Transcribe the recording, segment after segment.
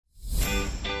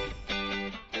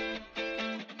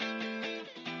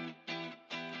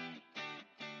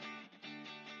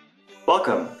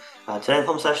Welcome. Today on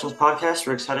Film Sessions podcast,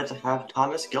 we're excited to have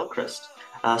Thomas Gilchrist.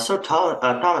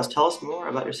 Thomas, tell us more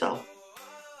about yourself.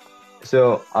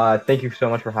 Thank you so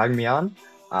much for having me on.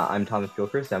 I'm Thomas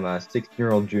Gilchrist. I'm a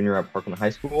 16-year-old junior at Parkland High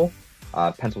School,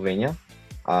 Pennsylvania,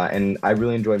 and I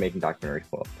really enjoy making documentary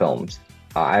films.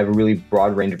 I have a really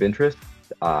broad range of interests.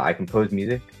 I compose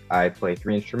music, I play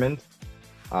three instruments,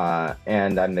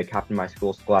 and I'm the captain of my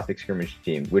school's Scholastic Scrimmage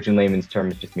team, which in layman's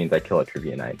terms just means I kill at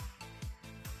trivia night.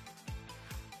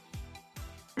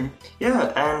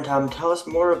 Yeah, and tell us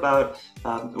more about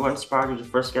what inspired you to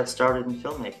first get started in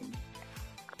filmmaking.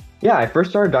 Yeah, I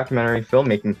first started documentary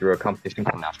filmmaking through a competition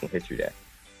called National History Day.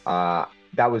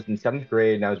 That was in seventh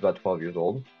grade, and I was about 12 years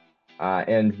old.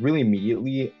 And really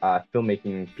immediately,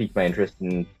 filmmaking piqued my interest,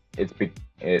 and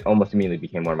it almost immediately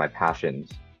became one of my passions.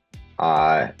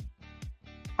 Uh,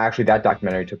 Actually, that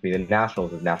documentary took me to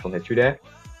nationals of National History Day,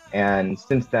 and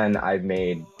since then, I've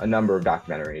made a number of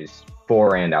documentaries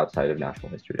for and outside of National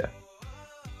History Day.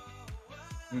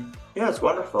 Yeah, it's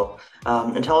wonderful.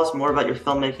 And tell us more about your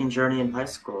filmmaking journey in high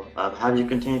school. How did you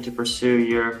continue to pursue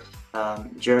your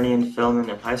journey in film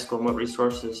in high school? And what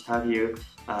resources have you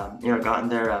gotten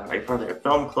there? Are you part of like a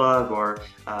film club or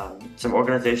some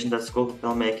organizations at school for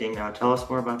filmmaking? Tell us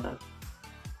more about that.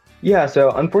 Yeah,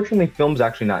 so unfortunately, film's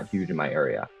actually not huge in my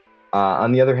area.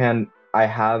 On the other hand, I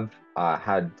have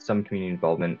had some community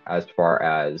involvement as far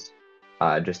as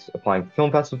just applying for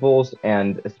film festivals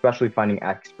and especially finding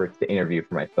experts to interview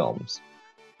for my films,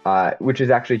 which is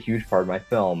actually a huge part of my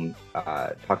film.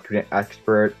 Talk to an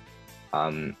expert,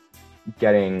 um,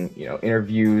 getting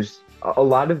interviews. A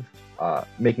lot of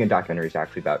making a documentary is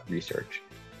actually about research.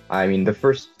 I mean, the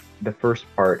first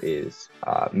part is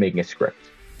making a script,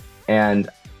 and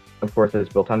of course,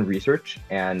 it's built on research,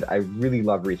 and I really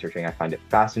love researching. I find it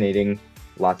fascinating,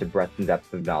 lots of breadth and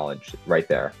depth of knowledge right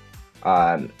there.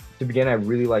 To begin, I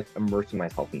really like immersing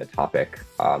myself in the topic,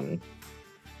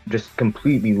 just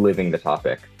completely living the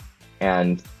topic.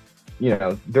 And,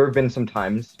 there have been some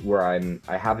times where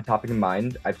I have a topic in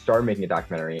mind, I've started making a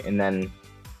documentary, and then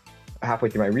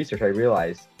halfway through my research, I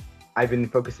realized I've been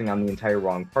focusing on the entire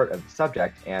wrong part of the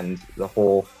subject, and the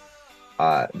whole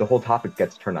topic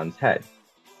gets turned on its head.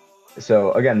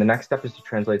 So again, the next step is to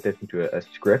translate this into a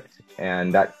script,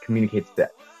 and that communicates the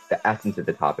essence of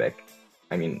the topic.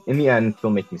 I mean, in the end,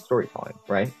 filmmaking is storytelling,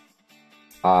 right?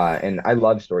 And I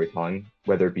love storytelling,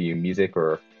 whether it be music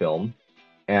or film.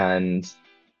 And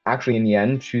actually, in the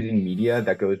end, choosing media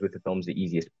that goes with the film is the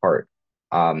easiest part.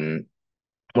 Um,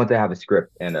 Once I have a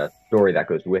script and a story that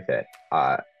goes with it,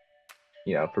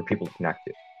 for people to connect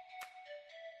to.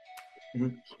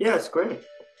 Yeah, it's great.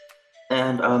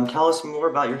 And tell us more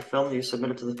about your film that you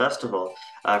submitted to the festival.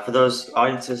 For those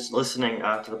audiences listening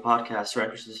to the podcast who are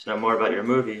interested to know more about your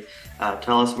movie,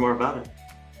 tell us more about it.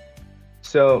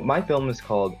 So my film is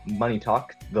called Money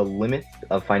Talk: The Limits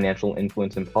of Financial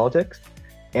Influence in Politics.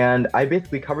 And I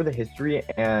basically cover the history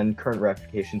and current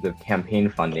ramifications of campaign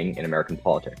funding in American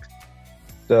politics.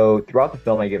 So throughout the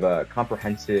film, I give a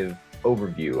comprehensive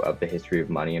overview of the history of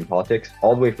money in politics,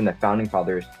 all the way from the founding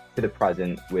fathers to the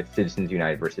present with Citizens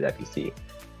United versus FEC.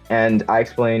 And I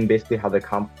explain basically how the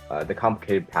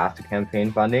complicated path to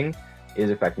campaign funding is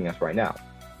affecting us right now.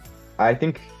 I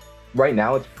think right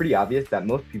now it's pretty obvious that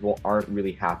most people aren't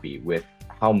really happy with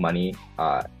how money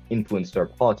influenced our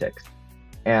politics.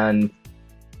 And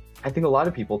I think a lot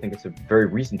of people think it's a very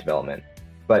recent development,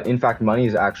 but in fact, money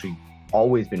has actually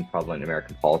always been prevalent in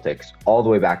American politics all the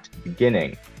way back to the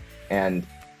beginning. And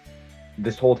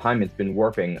this whole time it's been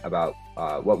warping about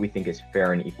what we think is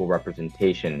fair and equal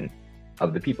representation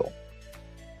of the people.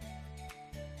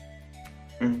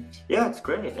 Yeah, it's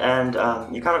great. And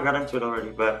you kind of got into it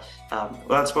already, but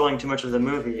without spoiling too much of the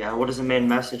movie, what is the main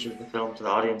message of the film to the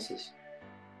audiences?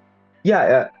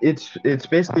 Yeah, it's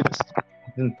basically just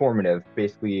informative,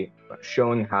 basically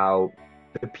showing how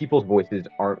the people's voices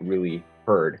aren't really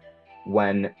heard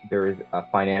when there's a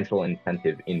financial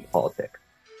incentive in politics.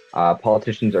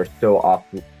 Politicians are so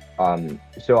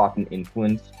often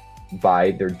influenced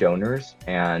by their donors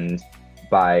and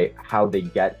by how they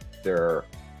get the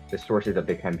sources of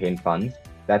the campaign funds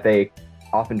that they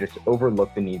often just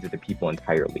overlook the needs of the people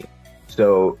entirely.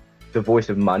 So the voice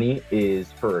of money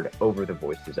is heard over the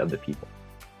voices of the people.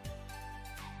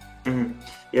 Mhm.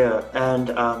 Yeah, and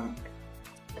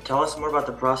tell us more about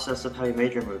the process of how you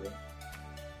made your movie.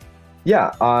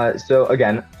 Yeah, so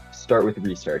again, start with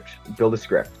research, build a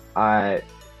script.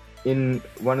 In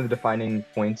one of the defining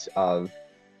points of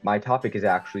my topic is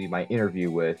actually my interview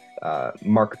with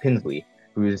Mark Pinsley,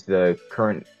 who is the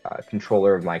current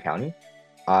controller of my county.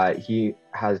 He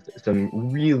has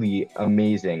some really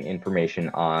amazing information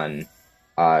on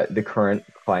the current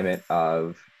climate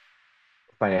of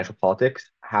financial politics,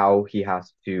 um, how he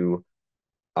has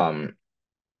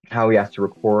to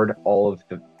record all of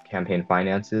the campaign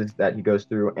finances that he goes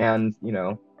through, and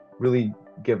really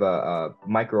give a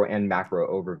micro and macro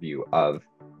overview of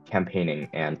campaigning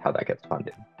and how that gets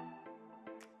funded.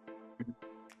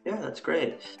 Yeah, that's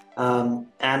great.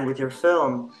 And with your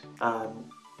film,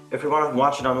 if we want to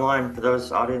watch it online, for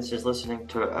those audiences listening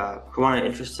to who are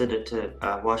interested to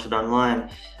watch it online,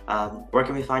 where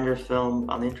can we find your film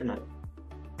on the internet?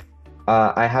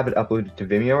 I have it uploaded to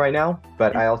Vimeo right now,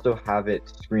 but I also have it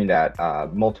screened at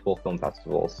multiple film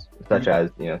festivals, such Mhm.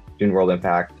 as Student World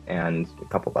Impact and a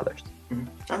couple of others. Mhm.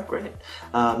 Oh, great.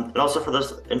 And also for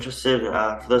those interested,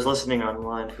 for those listening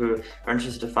online who are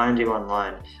interested to find you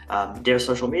online, do you have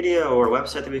social media or a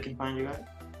website that we can find you at?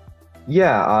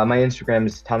 Yeah, my Instagram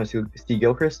is Thomas C.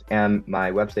 Gilchrist, and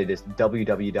my website is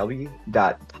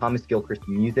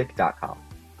www.thomasgilchristmusic.com.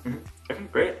 Mhm. Okay,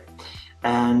 great.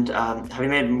 And have you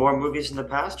made more movies in the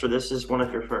past, or this is one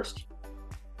of your first?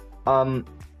 Um,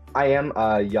 I am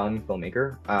a young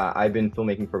filmmaker. I've been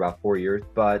filmmaking for about 4 years,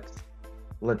 but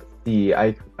let's see.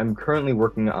 I'm currently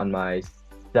working on my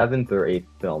seventh or eighth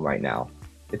film right now.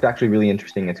 It's actually really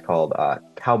interesting. It's called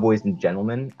Cowboys and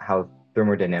Gentlemen: How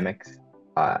Thermodynamics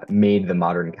Made the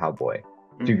Modern Cowboy.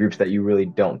 Two Mm. groups that you really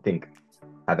don't think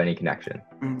have any connection.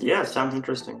 Yeah, sounds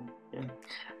interesting. Yeah,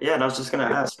 yeah. And I was just gonna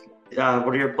ask,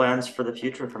 what are your plans for the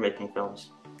future for making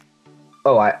films?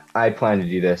 Oh, I plan to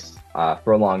do this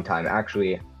for a long time.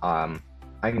 Actually, I'm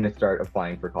going to start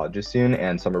applying for colleges soon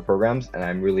and summer programs, and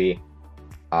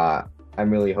uh,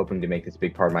 I'm really hoping to make this a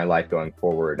big part of my life going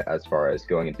forward, as far as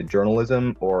going into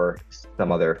journalism or some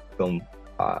other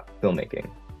filmmaking,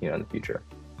 in the future.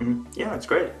 Mhm. Yeah, that's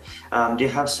great. Do you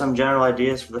have some general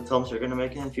ideas for the films you're going to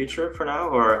make in the future for now,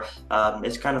 or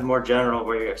it's kind of more general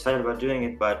where you're excited about doing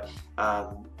it, but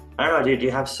I don't know, do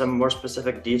you have some more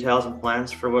specific details and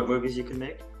plans for what movies you can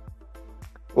make?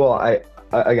 Well,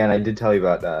 again, I did tell you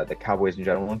about the Cowboys and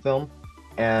Gentlemen film,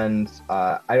 and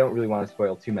I don't really want to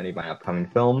spoil too many of my upcoming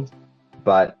films,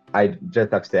 but I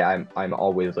just have to say I'm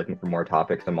always looking for more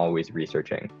topics. I'm always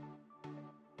researching.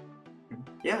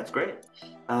 Yeah, it's great.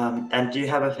 And do you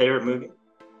have a favorite movie?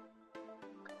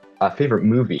 Favorite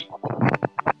movie?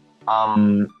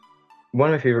 Um, One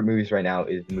of my favorite movies right now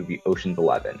is the movie Ocean's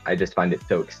 11. I just find it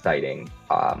so exciting.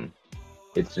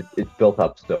 It's built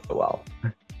up so well.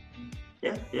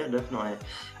 Yeah, yeah, definitely.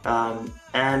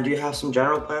 And do you have some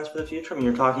general plans for the future? I mean,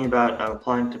 you're talking about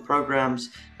applying to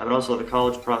programs and also the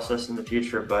college process in the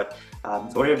future, but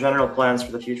what are your general plans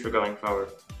for the future going forward?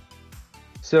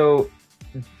 So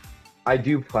I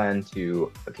do plan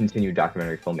to continue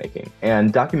documentary filmmaking,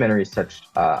 and documentary is such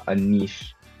a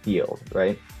niche field,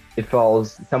 right? It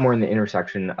falls somewhere in the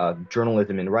intersection of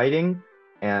journalism and writing,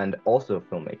 and also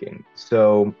filmmaking.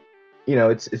 So,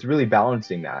 it's really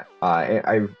balancing that.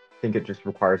 I think it just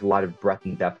requires a lot of breadth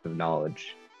and depth of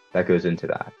knowledge that goes into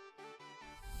that.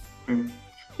 Mm.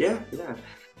 Yeah, yeah.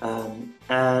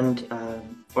 And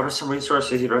what are some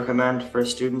resources you'd recommend for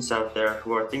students out there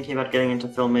who are thinking about getting into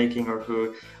filmmaking or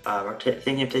who are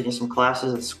thinking of taking some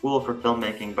classes at school for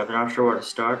filmmaking, but they're not sure where to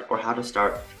start or how to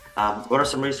start? What are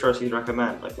some resources you'd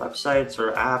recommend, like websites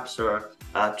or apps or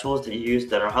tools that you use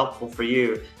that are helpful for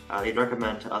you that you'd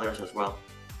recommend to others as well?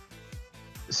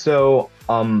 So,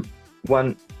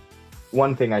 one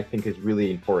one thing I think is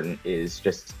really important is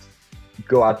just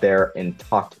go out there and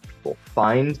talk to people.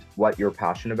 Find what you're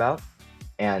passionate about,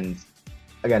 and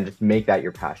again, just make that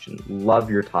your passion. Love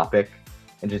your topic,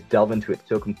 and just delve into it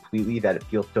so completely that it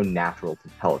feels so natural to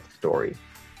tell its story.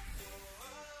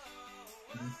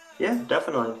 Yeah,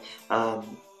 definitely.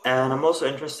 And I'm also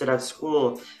interested at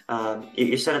school.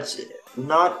 You said it's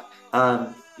not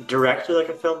directly like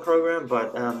a film program,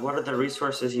 but what are the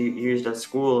resources you used at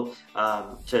school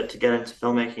to get into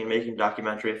filmmaking and making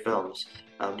documentary films?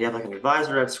 Do you have like an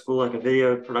advisor at school, like a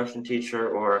video production teacher,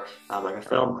 or like a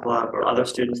film club, or other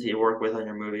students that you work with on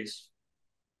your movies?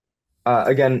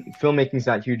 Again, filmmaking is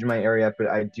not huge in my area, but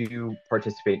I do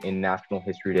participate in National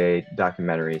History Day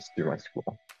documentaries through my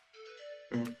school.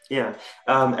 Mhm. Yeah.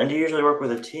 And do you usually work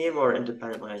with a team or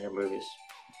independently on your movies?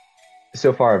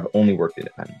 So far, I've only worked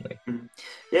independently. Mhm.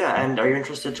 Yeah, and are you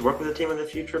interested to work with a team in the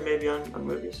future, maybe on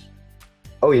movies?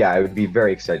 Oh yeah, I would be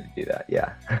very excited to do that.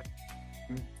 Yeah.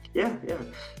 Mhm. Yeah, yeah.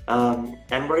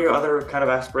 And what are your other kind of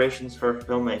aspirations for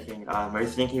filmmaking? Are you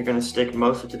thinking you're going to stick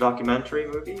mostly to documentary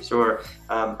movies or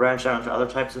branch out into other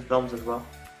types of films as well?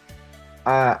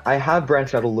 I have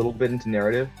branched out a little bit into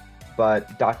narrative,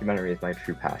 but documentary is my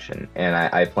true passion, and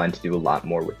I plan to do a lot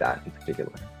more with that in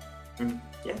particular.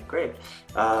 Yeah, great.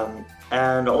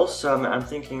 And also, I'm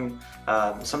thinking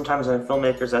sometimes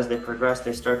filmmakers, as they progress,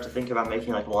 they start to think about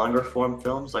making like longer form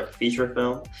films, like feature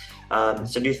film.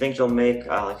 So, do you think you'll make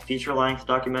like feature length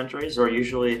documentaries, or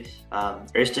usually are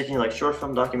you sticking to like short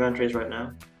film documentaries right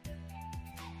now?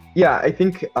 Yeah, I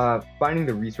think finding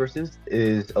the resources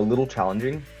is a little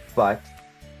challenging, but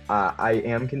I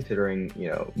am considering,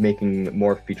 making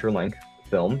more feature-length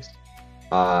films.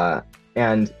 Uh,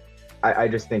 and I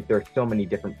just think there's so many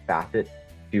different facets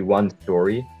to one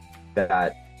story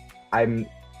that I'm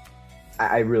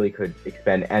I really could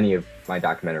expand any of my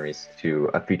documentaries to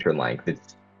a feature length.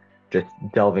 It's just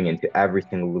delving into every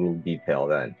single little detail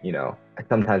that,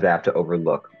 sometimes I have to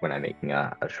overlook when I'm making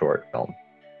a short film.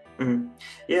 Mhm.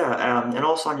 Yeah, and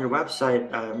also on your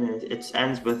website, I mean, it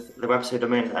ends with the website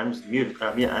domain ends with music.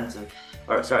 Yeah, ends with,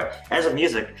 or sorry, ends with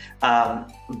music.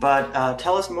 But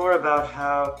tell us more about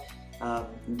how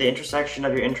the intersection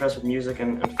of your interest with music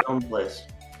and film plays.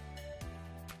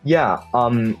 Yeah,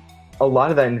 a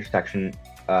lot of that intersection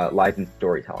lies in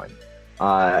storytelling.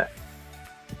 Uh,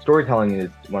 Storytelling is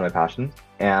one of my passions,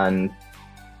 and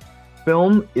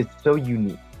film is so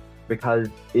unique because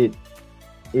it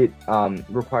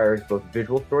requires both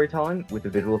visual storytelling with the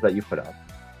visuals that you put up,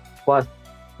 plus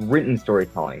written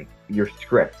storytelling, your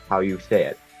script, how you say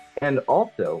it, and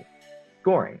also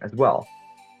scoring as well.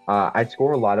 I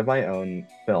score a lot of my own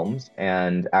films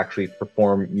and actually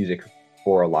perform music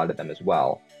for a lot of them as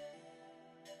well.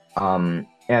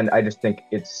 And I just think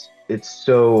it's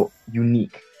so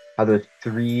unique how those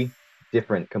three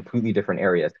completely different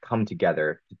areas come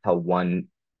together to tell one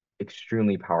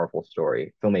extremely powerful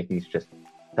story. Filmmaking is just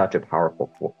such a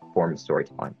powerful form of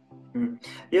storytelling. Mhm.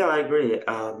 Yeah, I agree.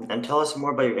 And tell us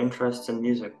more about your interests in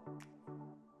music.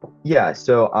 Yeah,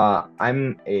 so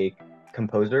I'm a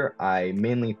composer. I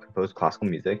mainly compose classical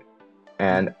music, Mhm.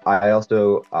 and I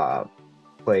also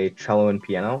play cello and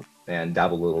piano and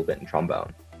dabble a little bit in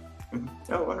trombone. Mhm.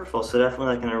 Oh, wonderful. So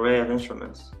definitely like an array of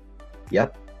instruments.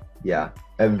 Yep, yeah,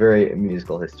 a very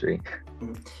musical history.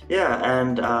 Mhm. Yeah,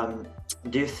 and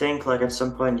do you think like at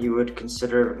some point you would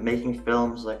consider making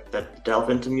films like that delve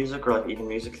into music or like even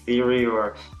music theory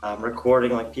or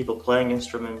recording like people playing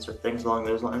instruments or things along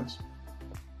those lines?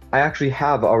 I actually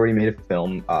have already made a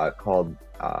film called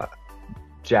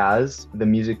Jazz, the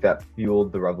music that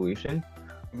fueled the revolution,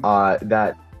 Mhm.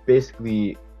 that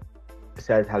basically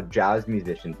says how jazz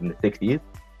musicians in the 60s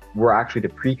were actually the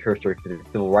precursor to the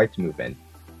civil rights movement.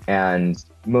 And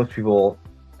most people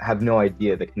have no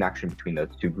idea the connection between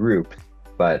those two groups,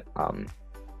 but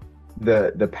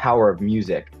the power of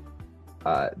music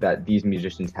that these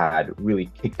musicians had really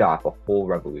kicked off a whole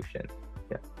revolution.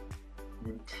 Yeah.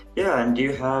 Mhm. Yeah, and do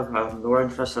you have more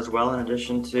interests as well in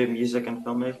addition to music and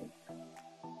filmmaking?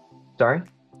 Sorry?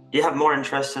 Do you have more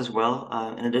interests as well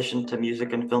in addition to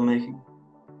music and filmmaking?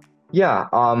 Yeah.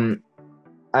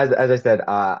 As I said,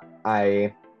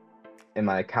 I am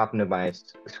a captain of my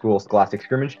school scholastic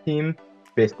scrimmage team.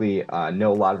 Basically,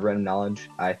 know a lot of random knowledge.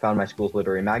 I found my school's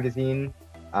literary magazine.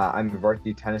 I'm a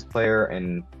varsity tennis player,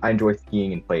 and I enjoy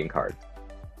skiing and playing cards.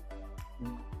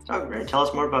 Mhm. Oh, great. Tell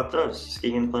us more about those,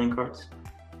 skiing and playing cards.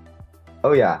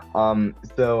 Oh yeah.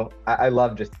 So I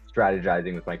love just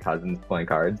strategizing with my cousins, playing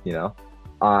cards.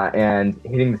 And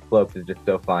hitting the slopes is just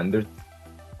so fun. There's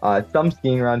some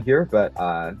skiing around here, but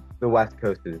the West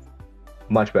Coast is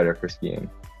much better for skiing.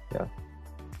 Yeah.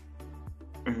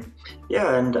 Mhm.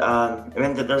 Yeah, and I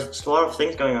mean, there's just a lot of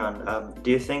things going on.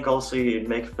 Do you think also you'd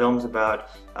make films about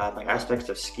like aspects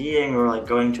of skiing or like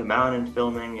going to a mountain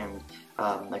filming and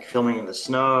like filming in the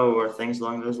snow or things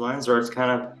along those lines, or it's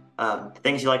kind of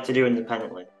things you like to do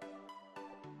independently?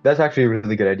 That's actually a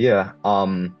really good idea.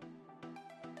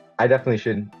 I definitely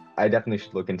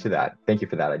should look into that. Thank you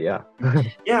for that idea.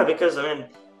 Yeah, because I mean,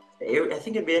 I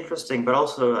think it'd be interesting, but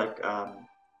also like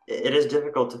it is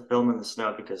difficult to film in the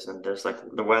snow because there's like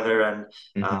the weather and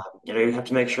Hmm. you have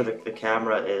to make sure that the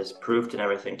camera is proofed and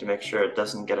everything to make sure it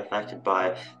doesn't get affected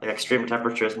by like extreme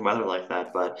temperatures and weather like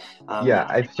that. But Yeah,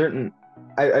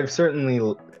 I've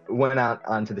certainly went out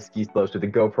onto the ski slopes with a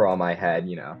GoPro on my head,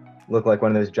 look like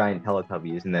one of those giant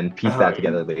Teletubbies, and then piece that yeah.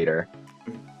 together later.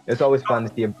 It's always fun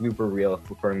to see a blooper reel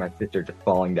recording my sister just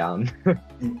falling down.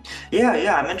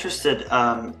 Yeah, I'm interested.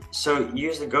 So you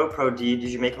use the GoPro. Did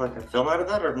you make like a film out of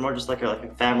that, or more just like a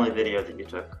family video that you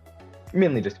took?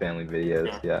 Mainly just family videos,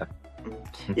 Yeah. yeah.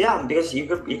 Mhm. Yeah, because you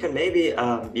can maybe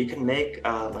you can make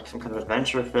like some kind of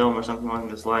adventure film or something along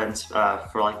those lines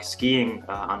for like skiing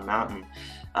on mountain.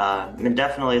 I mean,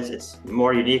 definitely it's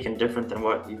more unique and different than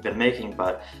what you've been making,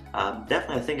 but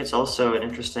definitely I think it's also an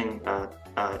interesting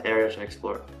area to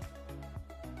explore.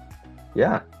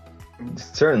 Yeah, Mhm.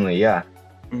 certainly, yeah.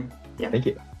 Mhm. Yeah. Thank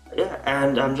you. Yeah,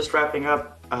 and just wrapping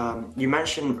up, you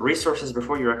mentioned resources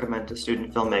before you recommend to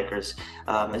student filmmakers.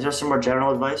 Is there some more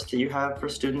general advice that you have for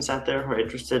students out there who are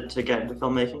interested to get into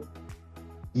filmmaking?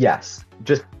 Yes,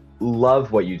 just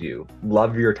love what you do.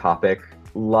 Love your topic.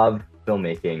 Love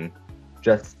filmmaking.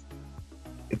 Just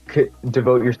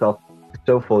devote yourself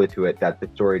so fully to it that the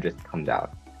story just comes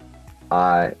out.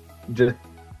 Just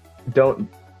don't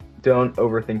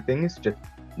overthink things. Just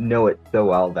know it so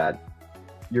well that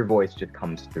your voice just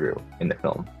comes through in the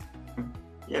film.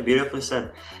 Yeah, beautifully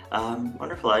said.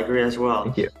 Wonderful. I agree as well.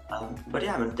 Thank you. But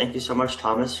yeah, I mean, thank you so much,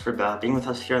 Thomas, for being with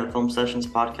us here on the Film Sessions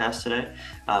podcast today.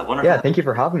 Wonderful. Yeah, thank you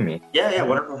for having me. Yeah,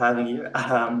 wonderful having you.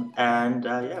 And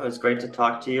yeah, it was great to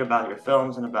talk to you about your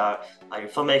films and about your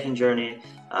filmmaking journey.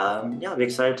 Yeah, I'll be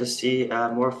excited to see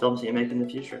more films that you make in the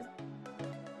future.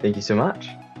 Thank you so much.